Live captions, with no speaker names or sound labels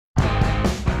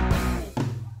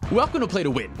Welcome to Play to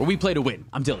Win, where we play to win.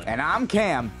 I'm Dylan. And I'm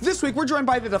Cam. This week we're joined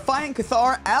by the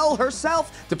Defiantcathar Elle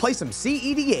herself to play some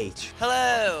cEDH.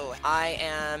 Hello, I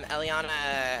am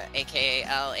Eliana, aka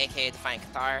Elle, aka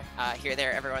Defiantcathar. Here,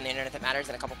 there, everywhere on the internet that matters,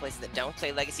 and a couple places that don't.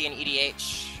 Play Legacy and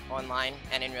EDH online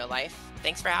and in real life.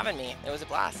 Thanks for having me. It was a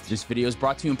blast. This video is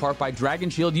brought to you in part by Dragon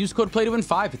Shield. Use code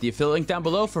PLAYTOWIN5 at the affiliate link down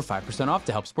below for 5% off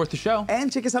to help support the show.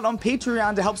 And check us out on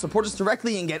Patreon to help support us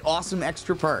directly and get awesome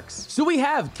extra perks. So we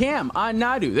have Cam on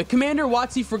NADU, the commander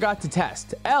WotC forgot to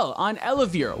test. Elle on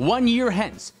ELLIVERE, 1 year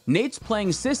hence. Nate's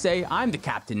playing SISAY, I'm the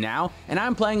captain now, and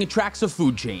I'm playing ATRAXA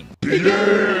food chain.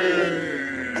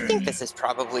 I think this is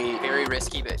probably very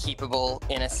risky, but keepable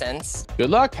in a sense. Good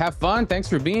luck, have fun, thanks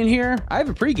for being here. I have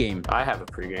a pregame. I have a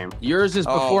pregame. Yours is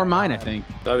before mine, I think.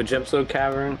 So I have a Gemstone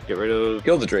Cavern, get rid of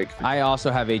Gilded Drake. I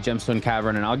also have a Gemstone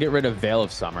Cavern, and I'll get rid of Veil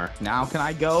of Summer. Now can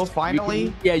I go,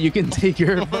 finally? You can take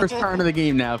your first turn of the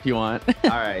game now if you want.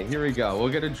 All right, here we go. We'll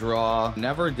get a draw.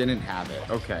 Never didn't have it.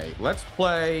 Okay, let's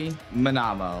play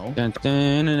Manamo. Dun,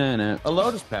 dun, dun, dun, dun. A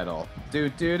Lotus Petal. Do.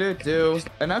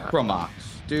 An Acromox.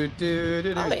 Do.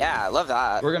 Oh yeah, I love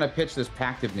that. We're gonna pitch this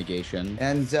Pact of Negation.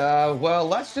 And, well,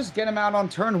 let's just get him out on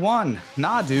turn one.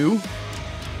 Nadu.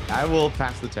 I will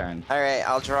pass the turn. All right,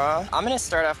 I'll draw. I'm gonna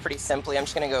start off pretty simply. I'm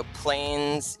just gonna go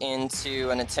Plains into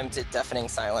an attempted Deafening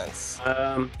Silence.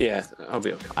 Yeah, I'll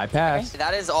be okay. I pass.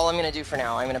 That is all I'm gonna do for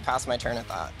now. I'm gonna pass my turn at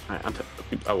that. All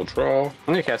right, I will draw. I'm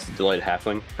gonna cast a Delighted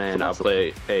Halfling, and I'll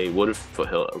play a Wooded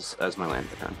Foothills as my land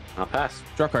for turn. I'll pass.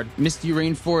 Draw card. Misty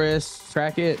Rainforest,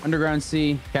 track it, Underground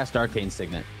Sea, cast Arcane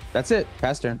Signet. That's it.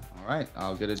 Pass turn. All right,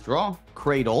 I'll get a draw.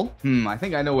 Cradle. I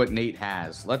think I know what Nate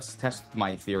has. Let's test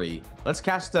my theory. Let's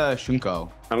cast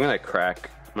Shunko. I'm gonna crack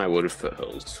my Wooded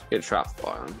Foothills. Get a Trap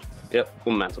Bond. Yep,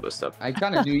 we'll mantle this stuff. I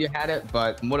kind of knew you had it,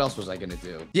 but what else was I going to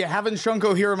do? Yeah, having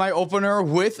Shunko here in my opener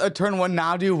with a turn one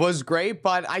Nadu was great,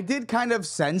 but I did kind of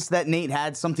sense that Nate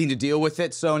had something to deal with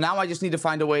it, so now I just need to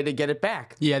find a way to get it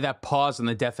back. Yeah, that pause on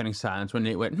the Deafening Silence when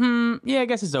Nate went, yeah, I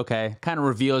guess it's okay. Kind of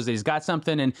reveals that he's got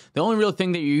something, and the only real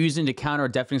thing that you're using to counter a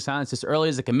Deafening Silence this early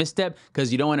is like a misstep,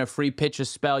 because you don't want to free pitch a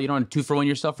spell, you don't want to 2-for-1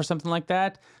 yourself or something like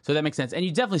that, so that makes sense. And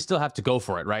you definitely still have to go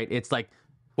for it, right? It's like,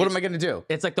 what am I going to do?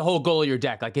 It's like the whole goal of your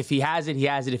deck. Like if he has it, he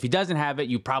has it. If he doesn't have it,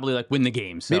 you probably like win the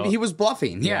game. So maybe he was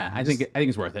bluffing. Yeah, I think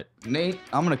it's worth it. Nate,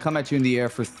 I'm going to come at you in the air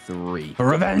for 3.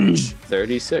 Revenge.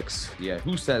 36. Yeah,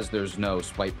 who says there's no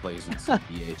spite plays in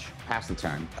cEDH? Pass the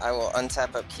turn. I will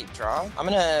untap, upkeep, draw. I'm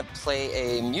gonna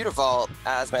play a Mutavault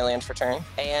as my land for turn,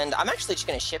 and I'm actually just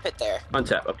gonna ship it there.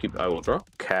 Untap, upkeep, I will draw.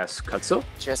 Cast Cutsil.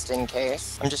 Just in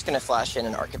case. I'm just gonna flash in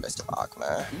an Archivist of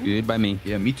Akma. Good by me.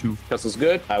 Yeah, me too. Cutsil's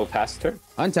good. I will pass the turn.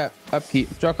 Untap,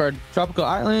 upkeep, draw card. Tropical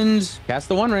Islands. Cast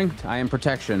the One Ring. I am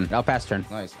protection. I'll pass turn.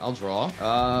 Nice. I'll draw.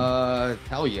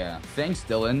 Hell yeah. Thanks,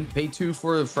 Dylan. Pay 2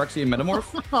 for Phyrexian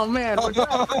Metamorph. Oh man.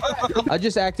 I'll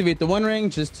just activate the One Ring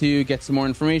just to get some more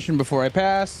information before I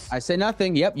pass. I say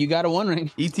nothing. Yep, you got a One Ring.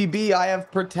 ETB, I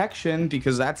have protection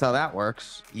because that's how that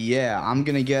works. Yeah, I'm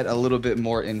gonna get a little bit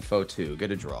more info too. Get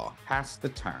a draw. Pass the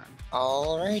turn.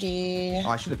 Alrighty. Oh,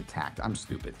 I should have attacked. I'm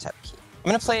stupid. Tap key. I'm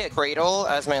gonna play a Cradle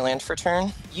as my land for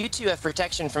turn. You two have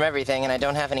protection from everything, and I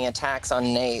don't have any attacks on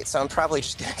Nate, so I'm probably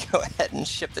just gonna go ahead and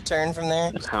ship the turn from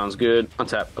there. Sounds good.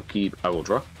 Untap, upkeep, I will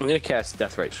draw. I'm gonna cast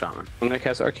Deathrite Shaman. I'm gonna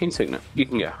cast Arcane Signet. You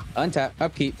can go. Untap,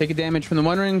 upkeep, take a damage from the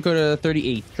One Ring, go to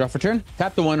 38. Draw for turn.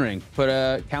 Tap the One Ring, put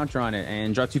a counter on it,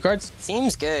 and draw 2 cards.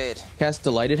 Seems good. Cast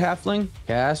Delighted Halfling.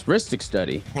 Cast Rhystic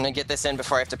Study. I'm gonna get this in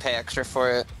before I have to pay extra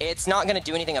for it. It's not gonna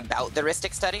do anything about the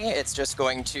Rhystic Study. It's just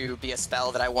going to be a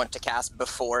spell that I want to cast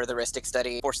before the Rhystic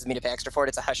Study forces me to pay extra for it.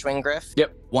 It's a Hushwing Gryph.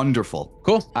 Yep. Wonderful.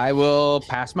 Cool. I will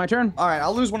pass my turn. All right,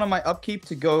 I'll lose one of my upkeep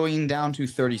to going down to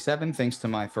 37 thanks to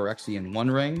my Phyrexian One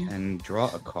Ring and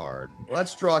draw a card.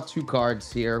 Let's draw 2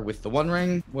 cards here with the One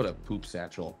Ring. What a poop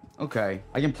satchel. Okay,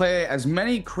 I can play as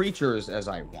many creatures as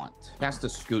I want. Cast a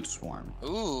Scoot Swarm.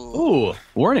 Ooh. Ooh.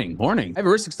 Warning. I have a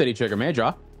Rhystic Study trigger. May I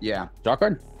draw? Yeah. Draw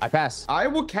card. I pass. I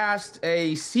will cast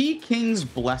a Sea King's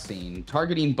Blessing,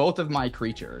 targeting both of my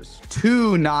creatures.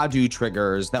 2 Nadu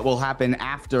triggers that will happen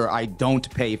after I don't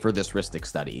pay for this Rhystic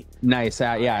Study. Nice.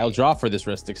 Yeah, I'll draw for this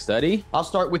Rhystic Study. I'll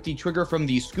start with the trigger from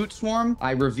the Scoot Swarm.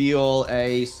 I reveal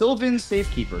a Sylvan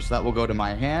Safekeeper, so that will go to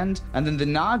my hand. And then the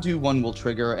Nadu one will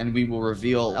trigger, and we will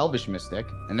reveal Elvish Mystic,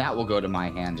 and that will go to my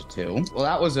hand too. Well,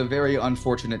 that was a very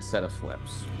unfortunate set of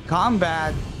flips.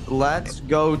 Combat, let's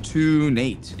go to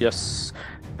Nate. Yes.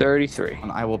 33.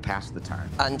 And I will pass the turn.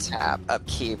 Untap,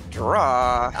 upkeep,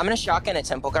 draw. I'm gonna shotgun a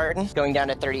Temple Garden, going down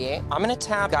to 38. I'm gonna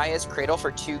tap Gaia's Cradle for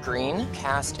 2 green,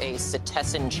 cast a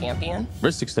Cetessan Champion.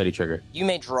 Ristic Study trigger. You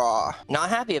may draw. Not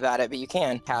happy about it, but you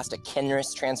can. Cast a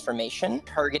Kinrys Transformation,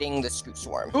 targeting the Scoop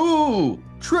Swarm. Ooh,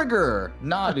 trigger.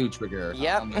 Nadu trigger.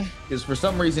 Yep. Because for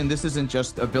some reason, this isn't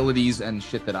just abilities and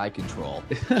shit that I control.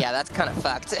 Yeah, that's kind of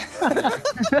fucked.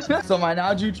 So my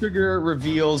Nadu trigger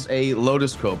reveals a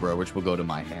Lotus Cobra, which will go to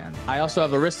my hand. I also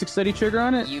have a Ristic Study trigger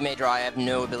on it. You may draw. I have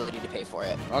no ability to pay for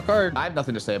it. Draw a card. I have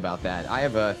nothing to say about that. I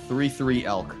have a 3/3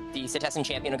 elk. The Cetessan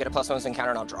Champion will get a +1 encounter,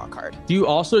 and I'll draw a card. Do you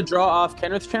also draw off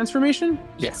Kenneth's transformation?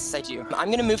 Yes, I do.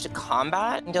 I'm gonna move to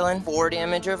combat, Dylan. 4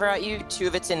 damage over at you. 2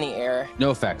 of it's in the air.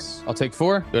 No effects. I'll take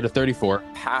 4. Go to 34.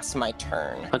 Pass my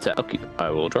turn. Untap, upkeep. I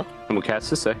will draw. And we'll cast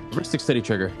SISAY. Ristic Study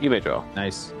trigger. You may draw.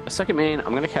 Nice. A second main,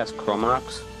 I'm going to cast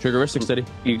Chromanox. Trigger Ristic Study.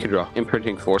 You can draw.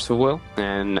 Imprinting Force of Will,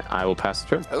 and I will pass the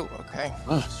turn. Oh, okay.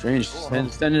 Oh, strange.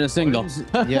 Sending a single.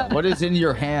 Yeah, what is in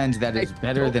your hand that is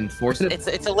better than force? It's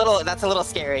a little. That's a little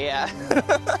scary. Yeah.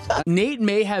 Nate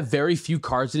may have very few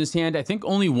cards in his hand. I think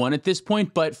only 1 at this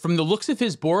point, but from the looks of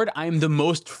his board, I am the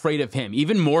most afraid of him,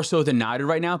 even more so than Nadu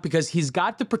right now, because he's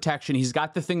got the protection. He's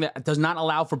got the thing that does not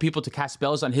allow for people to cast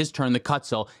spells on his turn, the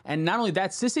Cutzel. And not only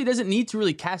that, SISAY doesn't need to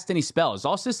really cast any spells.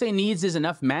 All SISAY needs is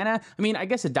enough mana. I mean, I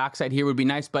guess a Dockside here would be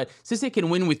nice, but SISAY can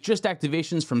win with just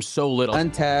activations from so little.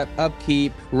 Untap,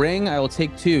 upkeep, ring. I will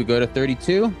take 2, go to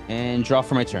 32, and draw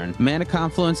for my turn. Mana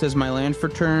Confluence as my land for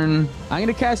turn. I'm going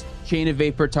to cast Chain of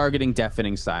Vapor, targeting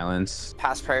Deafening Silence.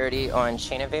 Pass priority on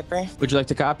Chain of Vapor. Would you like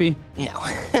to copy? No.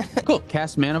 Cool.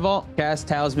 Cast Mana Vault. Cast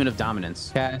Talisman of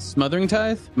Dominance. Cast Smothering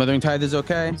Tithe. Smothering Tithe is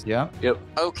okay. Yeah. Yep.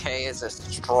 Okay is a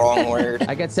strong word.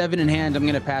 I got 7 in hand. I'm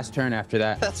going to pass turn after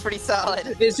that. That's pretty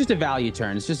solid. It's just a value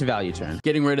turn. It's just a value turn.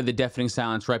 Getting rid of the Deafening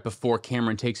Silence right before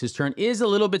Cameron takes his turn is a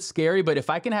little bit scary, but if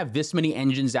I can have this many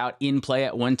engines out in play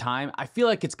at one time, I feel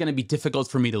like it's going to be difficult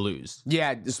for me to lose.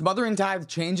 Yeah, Smothering Tithe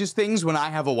changes things when I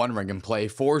have a One Ring in play,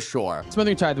 for sure.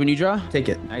 Smothering Tithe, when you draw? Take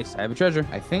it. Nice. I have a treasure.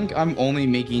 I think I'm only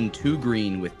making 2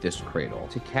 green with this Cradle.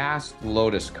 To cast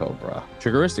Lotus Cobra.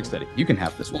 Triggeristic Study. You can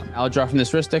have this one. I'll draw from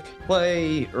this Ristic.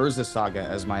 Play Urza Saga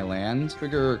as my land.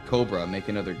 Trigger Cobra, make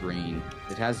another green.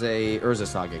 It has a Urza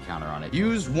Saga counter on it.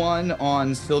 Use 1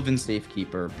 on Sylvan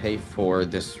Safekeeper. Pay for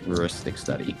this Ristic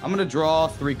Study. I'm gonna draw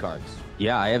 3 cards.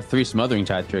 Yeah, I have 3 Smothering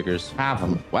Tithe triggers. Have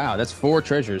them. Wow, that's 4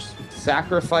 treasures.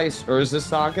 Sacrifice Urza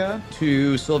Saga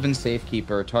to Sylvan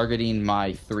Safekeeper, targeting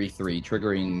my 3/3,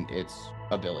 triggering its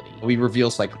ability. We reveal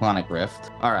Cyclonic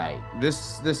Rift. All right,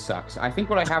 this sucks. I think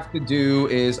what I have to do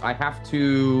is I have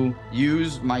to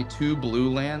use my 2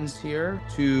 blue lands here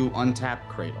to untap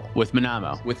Cradle. With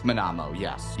Manamo. With Manamo,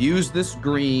 yes. Use this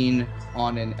green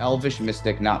on an Elvish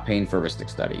Mystic, not paying for Ristic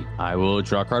Study. I will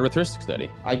draw a card with Ristic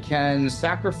Study. I can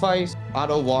sacrifice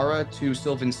Otawara to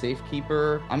Sylvan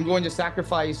Safekeeper. I'm going to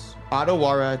sacrifice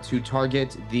Otawara to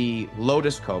target the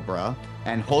Lotus Cobra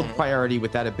and hold priority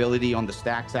with that ability on the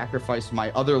stack. Sacrifice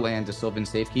my other land to Sylvan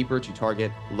Safekeeper to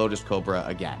target Lotus Cobra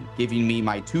again, giving me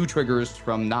my 2 triggers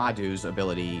from Nadu's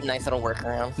ability. Nice little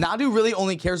workaround. Nadu really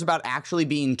only cares about actually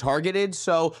being targeted,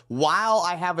 so while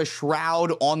I have a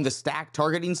Shroud on the stack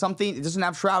targeting something, it doesn't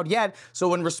have Shroud yet,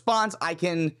 so in response, I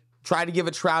can try to give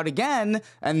it Shroud again,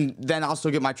 and then I'll still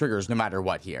get my triggers no matter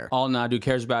what here. All Nadu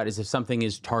cares about is if something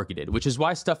is targeted, which is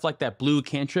why stuff like that blue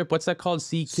cantrip, what's that called?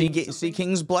 Sea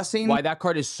King's Blessing? Why that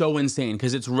card is so insane,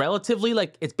 because it's relatively,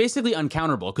 like, it's basically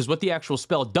uncounterable, because what the actual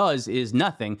spell does is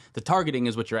nothing. The targeting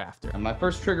is what you're after. And my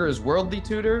first trigger is Worldly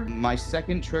Tutor. My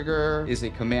second trigger is a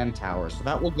Command Tower, so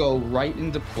that will go right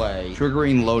into play,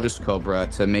 triggering Lotus Cobra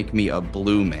to make me a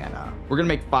blue mana. We're gonna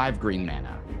make 5 green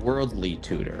mana. Worldly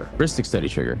Tutor. Ristic Study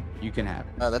trigger. You can have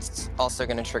it. That's also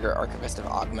going to trigger Archivist of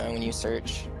Ogma when you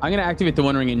search. I'm going to activate the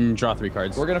One Ring and draw 3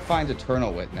 cards. We're gonna find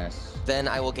Eternal Witness. Then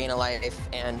I will gain a life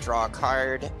and draw a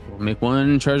card. We'll make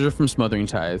 1 treasure from Smothering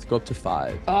Tithe. Go up to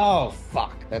 5. Oh,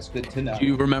 fuck. That's good to know. Do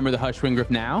you remember the Hushwing Grip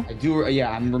now? I do,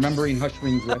 yeah, I'm remembering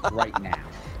Hushwing Grip right now.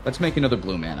 Let's make another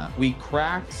blue mana. We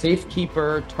cracked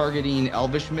Safekeeper targeting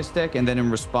Elvish Mystic, and then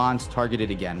in response, target it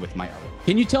again with my other.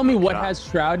 Can you tell me what has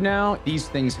Shroud now? These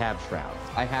things have Shroud.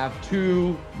 I have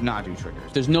 2 Nadu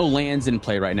triggers. There's no lands in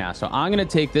play right now, so I'm going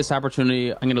to take this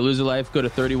opportunity. I'm going to lose a life, go to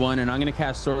 31, and I'm going to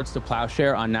cast Swords to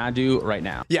Plowshare on Nadu right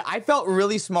now. Yeah, I felt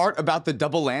really smart about the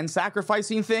double land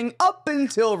sacrificing thing up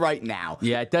until right now.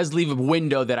 Yeah, it does leave a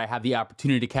window that I have the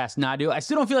opportunity to cast Nadu. I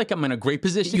still don't feel like I'm in a great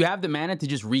position. You have the mana to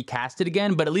just recast it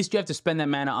again, but at least you have to spend that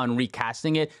mana on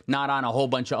recasting it, not on a whole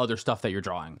bunch of other stuff that you're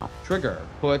drawing. Trigger.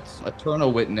 Put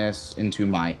Eternal Witness into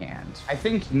my hand. I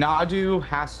think Nadu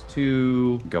has to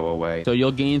 2 go away. So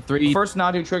you'll gain 3. First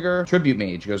Nadu trigger, Tribute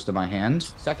Mage goes to my hand.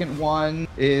 Second one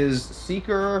is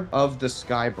Seeker of the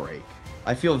Skybreak.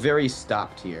 I feel very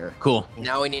stopped here. Cool.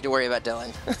 Now we need to worry about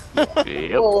Dylan.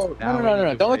 Yep. Oh,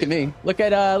 no. Don't look at me. Look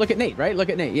at Nate, right? Look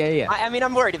at Nate. Yeah. I mean,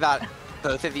 I'm worried about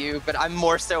both of you, but I'm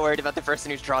more so worried about the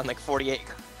person who's drawn like 48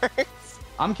 cards.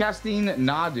 I'm casting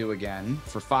Nadu again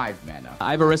for 5 mana. I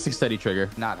have a Ristic Study trigger.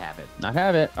 Not have it. Not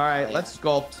have it. All right, let's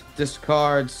sculpt.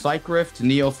 Discard Psychrift,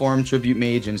 Neoform, Tribute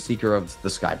Mage, and Seeker of the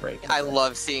Skybreak. I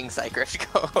love seeing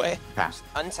Psychrift go away. Passed.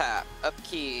 Untap,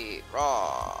 upkeep,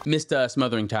 raw. Missed a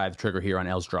Smothering Tithe trigger here on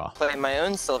L's draw. Play my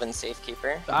own Sylvan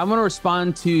Safekeeper. I'm going to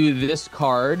respond to this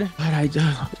card, but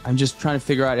I'm just trying to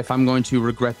figure out if I'm going to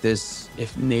regret this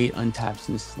if Nate untaps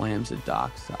and slams a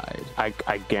Dockside. I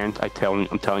guarantee.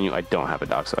 I'm telling you, I don't have a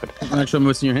Dockside. I'm going to show me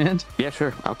what's in your hand. Yeah,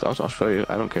 sure. I'll show you.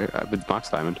 I don't care. With Mox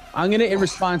Diamond. I'm going to, in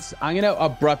response, I'm going to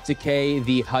Abrupt Decay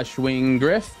the Hushwing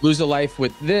Griff, lose a life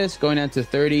with this, going down to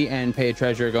 30, and pay a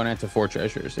treasure, going down to 4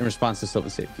 treasures in response to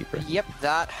Sylvan Safekeeper. Yep,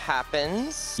 that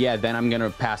happens. Yeah, then I'm going to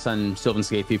pass on Sylvan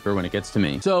Safekeeper when it gets to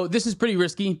me. So this is pretty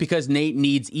risky because Nate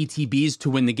needs ETBs to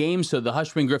win the game, so the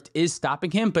Hushwing Griff is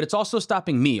stopping him, but it's also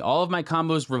stopping me. All of my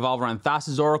combos revolve around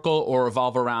Thassa's Oracle or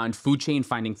revolve around Food Chain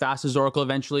finding Thassa's Oracle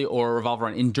eventually, or revolve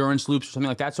around Endurance Loops or something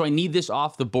like that. So I need this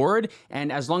off the board,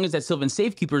 and as long as that Sylvan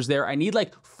Safekeeper's there, I need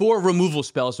like 4 removal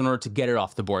spells in order to get it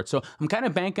off the board. So I'm kind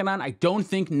of banking on, I don't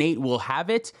think Nate will have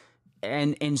it,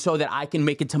 and so that I can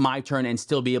make it to my turn and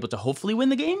still be able to hopefully win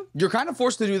the game. You're kind of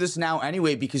forced to do this now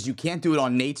anyway because you can't do it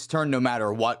on Nate's turn no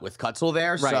matter what with Cutzel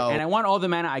there. Right, so... and I want all the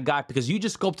mana I got because you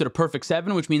just sculpted a perfect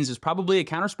 7, which means there's probably a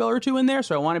counterspell or 2 in there,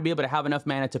 so I want to be able to have enough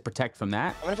mana to protect from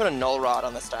that. I'm gonna put a Null Rod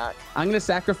on the stack. I'm gonna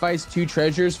sacrifice 2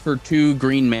 treasures for 2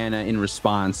 green mana in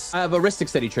response. I have a Ristic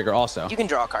Study trigger also. You can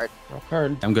draw a card. Draw a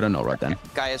card. I'm good on Null Rod then.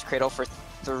 Gaia's Cradle for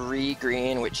 3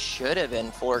 green, which should have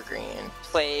been 4 green.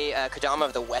 Play Kodama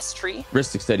of the West Tree.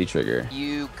 Ristic Study trigger.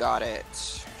 You got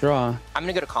it. Draw. I'm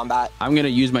gonna go to combat. I'm gonna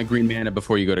use my green mana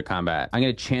before you go to combat. I'm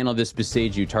gonna channel this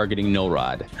Besage You targeting Null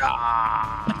Rod.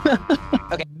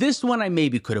 Okay. This one I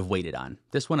maybe could have waited on.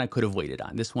 This one I could have waited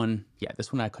on. This one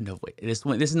I couldn't have waited. This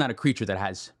is not a creature that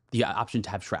has the option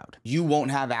to have Shroud. You won't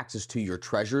have access to your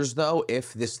treasures though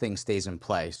if this thing stays in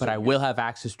play. So But I will have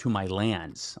access to my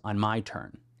lands on my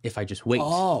turn if I just wait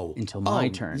until my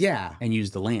turn. Yeah. And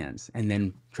use the lands, and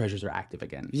then treasures are active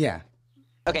again. Yeah.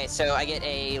 Okay, so I get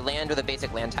a land with a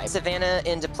basic land type. Savannah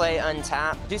into play,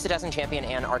 untap. Do Citizen Champion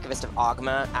and Archivist of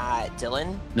Ogma at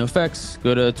Dylan. No effects.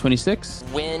 Go to 26.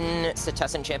 When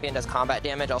Citizen Champion does combat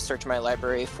damage, I'll search my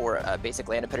library for a basic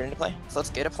land to put it into play. So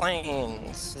let's go to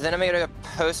Plains. Then I'm gonna go to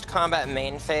post-combat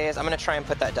main phase. I'm gonna try and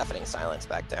put that Deafening Silence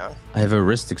back down. I have a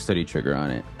Ristic Study trigger on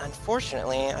it.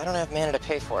 Unfortunately, I don't have mana to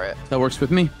pay for it. That works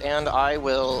with me. And I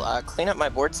will clean up my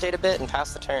board state a bit and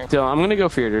pass the turn. So I'm gonna go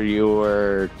for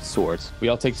your swords.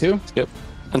 We all take 2. Yep.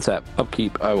 Untap.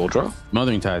 Upkeep. I will draw.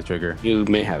 Mothering Tithe trigger. You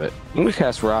may have it. I'm gonna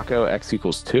cast Rocco. X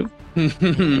equals 2.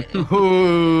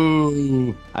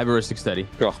 Ooh. I have a Ristic Study.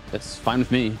 Draw. That's fine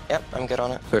with me. Yep, I'm good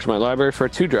on it. Search my library for a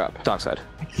 2-drop. Dockside.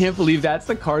 I can't believe that's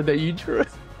the card that you drew.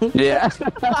 Yeah.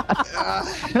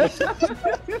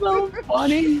 So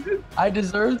funny. I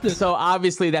deserved it. So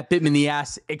obviously that bit me in the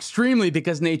ass extremely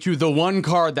because Nate drew the one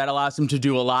card that allows him to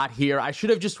do a lot here. I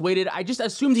should have just waited. I just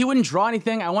assumed he wouldn't draw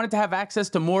anything. I wanted to have access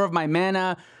to more of my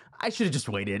mana. I should have just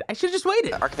waited.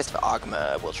 Archivist of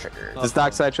Ogma will trigger. Does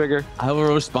Dockside trigger? I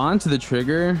will respond to the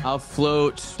trigger. I'll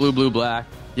float blue, blue, black.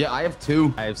 Yeah, I have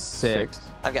 2. I have 6.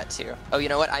 I've got 2. Oh, you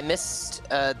know what? I missed,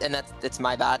 and it's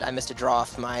my bad. I missed to draw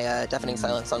off my Deafening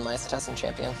Silence on my Citizen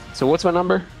Champion. So what's my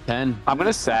number? 10. I'm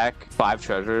gonna sack 5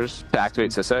 treasures to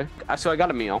activate SISAY. So I got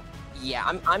a meal. Yeah,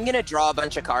 I'm gonna draw a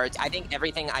bunch of cards. I think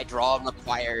everything I draw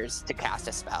requires to cast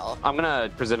a spell. I'm gonna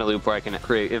present a loop where I can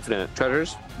create infinite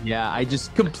treasures. Yeah, I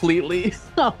just completely...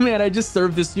 Oh man, I just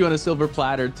served this to you on a silver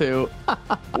platter too.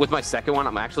 With my second one,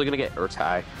 I'm actually gonna get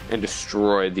Urtai and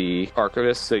destroy the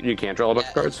Archivist so you can't draw a bunch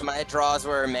of cards. My draws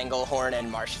were Manglehorn and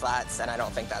Marsh Flats, and I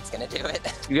don't think that's gonna do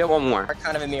it. You get one more.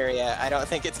 Archon of Emeria, I don't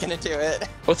think it's gonna do it.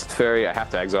 What's the fairy? I have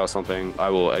to exile something. I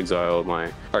will exile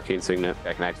my Arcane Signet.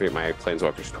 I can activate my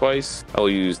Planeswalkers twice. I will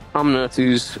use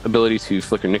Aminatu's ability to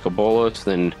flicker Nicol Bolas,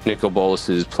 then Nicol Bolas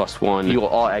is +1. You will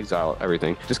all exile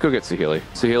everything. Just go get Saheeli.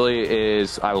 Saheeli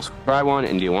is, I will scry 1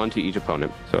 and deal 1 to each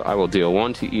opponent. So I will deal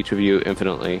 1 to each of you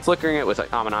infinitely, flickering it with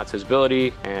Aminatu's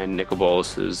ability and Nicol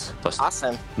Bolas's +2.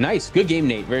 Awesome. Nice. Good game,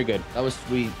 Nate. Very good. That was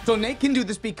sweet. So Nate can do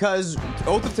this because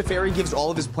Oath of Teferi gives all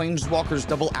of his Planeswalkers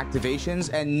double activations,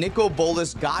 and Nicol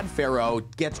Bolas God Pharaoh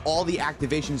gets all the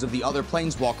activations of the other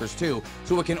Planeswalkers too.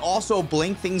 So it can also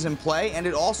blink things in play, and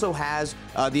it also has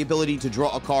the ability to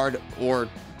draw a card or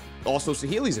also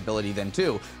Saheeli's ability then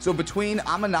too. So between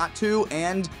Amanatu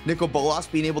and Nicol Bolas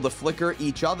being able to flicker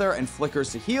each other and flicker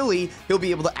Saheeli, he'll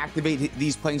be able to activate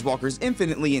these Planeswalkers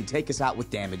infinitely and take us out with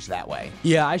damage that way.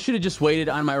 Yeah, I should have just waited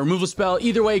on my removal spell.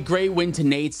 Either way, great win to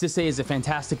Nate. SISAY is a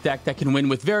fantastic deck that can win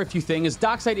with very few things.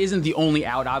 Dockside isn't the only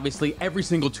out, obviously. Every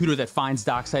single tutor that finds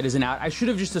Dockside is an out. I should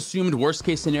have just assumed worst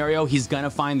case scenario, he's gonna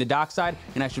find the Dockside,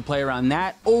 and I should play around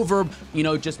that over, you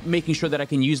know, just making sure that I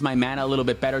can use my mana a little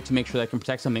bit better to make sure that I can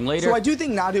protect something later. So I do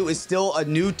think Nadu is still a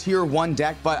new tier 1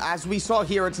 deck, but as we saw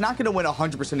here, it's not going to win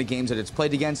 100% of games that it's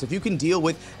played against. If you can deal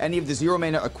with any of the 0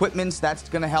 mana equipments, that's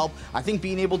going to help. I think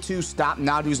being able to stop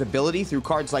Nadu's ability through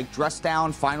cards like Dress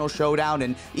Down, Final Showdown,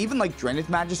 and even like Drenith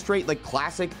Magistrate, like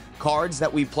classic cards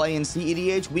that we play in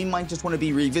cEDH, we might just want to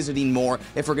be revisiting more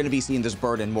if we're going to be seeing this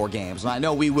bird in more games. And I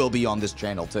know we will be on this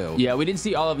channel too. Yeah, we didn't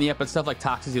see all of them yet, but stuff like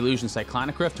Toxic Illusion,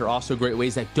 Cyclonic Rift are also great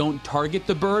ways that don't target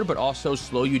the bird, but also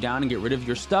slow you down and get rid of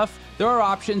your stuff. There are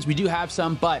options. We do have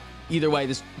some, but either way,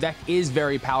 this deck is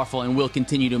very powerful and will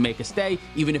continue to make a stay,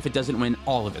 even if it doesn't win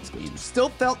all of its games. Still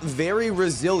felt very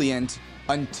resilient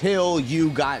until you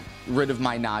got rid of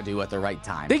my Nadu at the right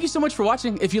time. Thank you so much for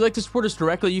watching. If you'd like to support us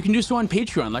directly, you can do so on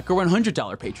Patreon, like our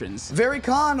 $100 patrons. Very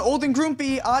Khan, Old and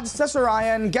Grumpy, Odd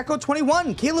Cesarian,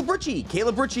 Gecko21, Caleb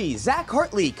Ritchie, Zach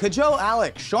Hartley, Kajo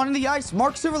Alex, Sean in the Ice,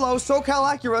 Mark Cirillo,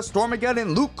 SoCal Acura,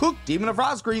 Stormageddon, Luke Cook, Demon of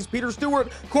Rosgreaves, Peter Stewart,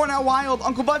 Cornell Wild,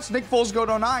 Uncle Butts, Nick Foles Goat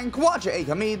 09, Kawaja A.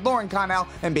 Hamid, Lauren Connell,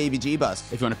 and Baby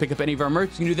G-Bus. If you want to pick up any of our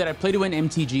merch, you can do that at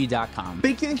playtowinmtg.com.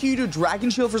 Big thank you to Dragon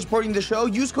Shield for supporting the show.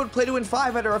 Use code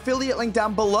PlayToWin5 at our affiliate link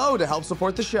down below to help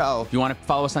support the show. If you want to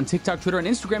follow us on TikTok, Twitter, and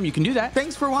Instagram, you can do that.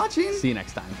 Thanks for watching. See you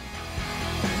next time.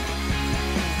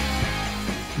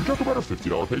 You talk about our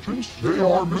 $50 patrons? They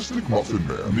are Mystic Muffin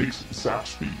Man, Nick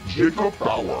Saxby, Jacob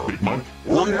Bauer, Big Mike,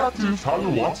 Reactive, Tyler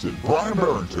Watson, Brian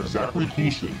Barrington, Zachary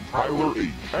Coulson, Tyler H,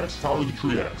 X Tyler the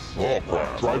Tree X, Oh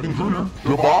Crap, Driving Crooner,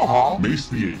 Dabaha, Mace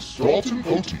the Ace, Dalton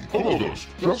Oti, Hello Ghost,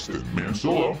 Justin,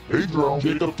 Mansilla, Pedro,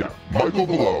 Jacob Depp, Michael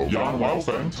Below, Jan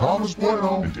Wildfang, Thomas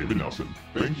Bueno, and David Nelson.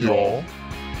 Thank y'all.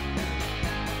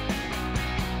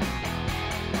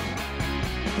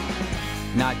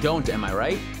 Not don't, am I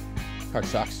right? Card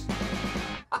sucks.